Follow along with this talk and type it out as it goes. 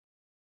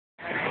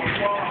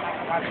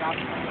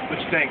What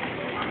you think?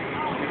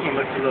 This one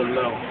looks a little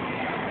low.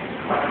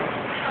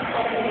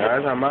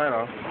 That's not mine,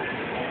 though.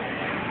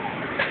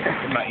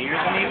 My ears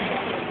on you?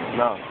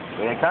 No,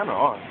 they kind of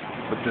are.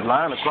 But the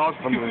line across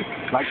from the,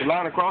 like the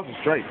line across is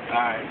straight.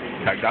 Alright.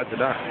 I got to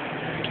that.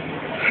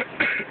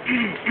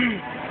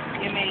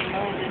 You may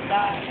move this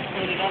side,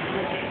 put it up a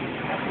little bit.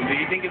 Do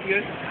you think it's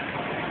good?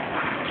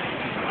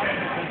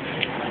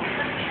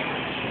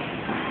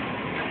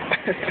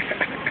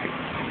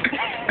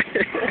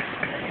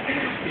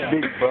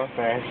 Big buff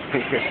ass.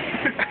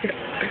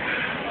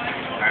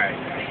 Alright.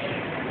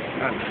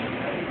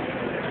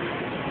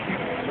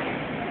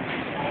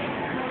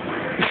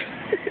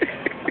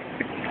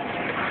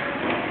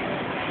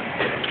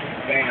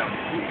 Bam.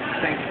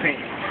 Thanks, pink.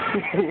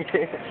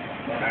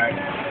 Alright.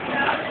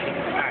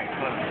 Alright,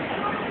 come on.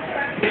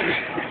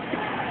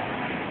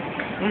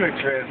 I'm gonna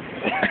trip.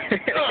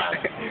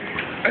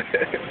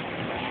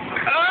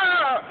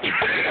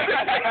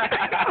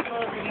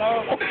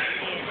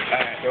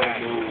 Alright, don't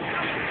move.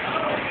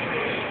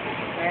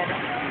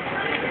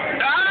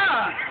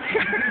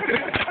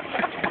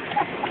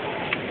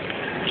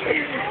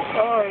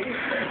 Oh.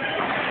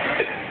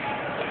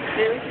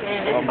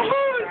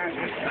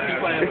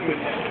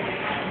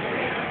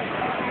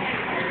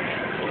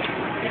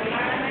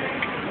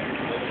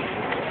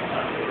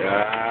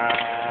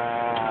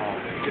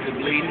 Is it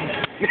bleeding?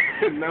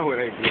 No, it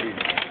ain't bleeding.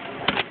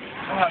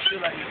 Oh, I feel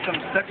like there's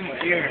something stuck in my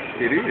ear.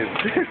 It is.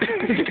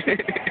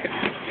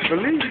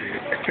 Believe me.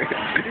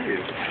 It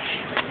is.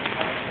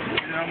 You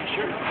know, I'm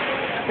sure.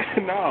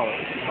 No.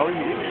 Oh,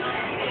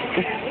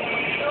 yeah.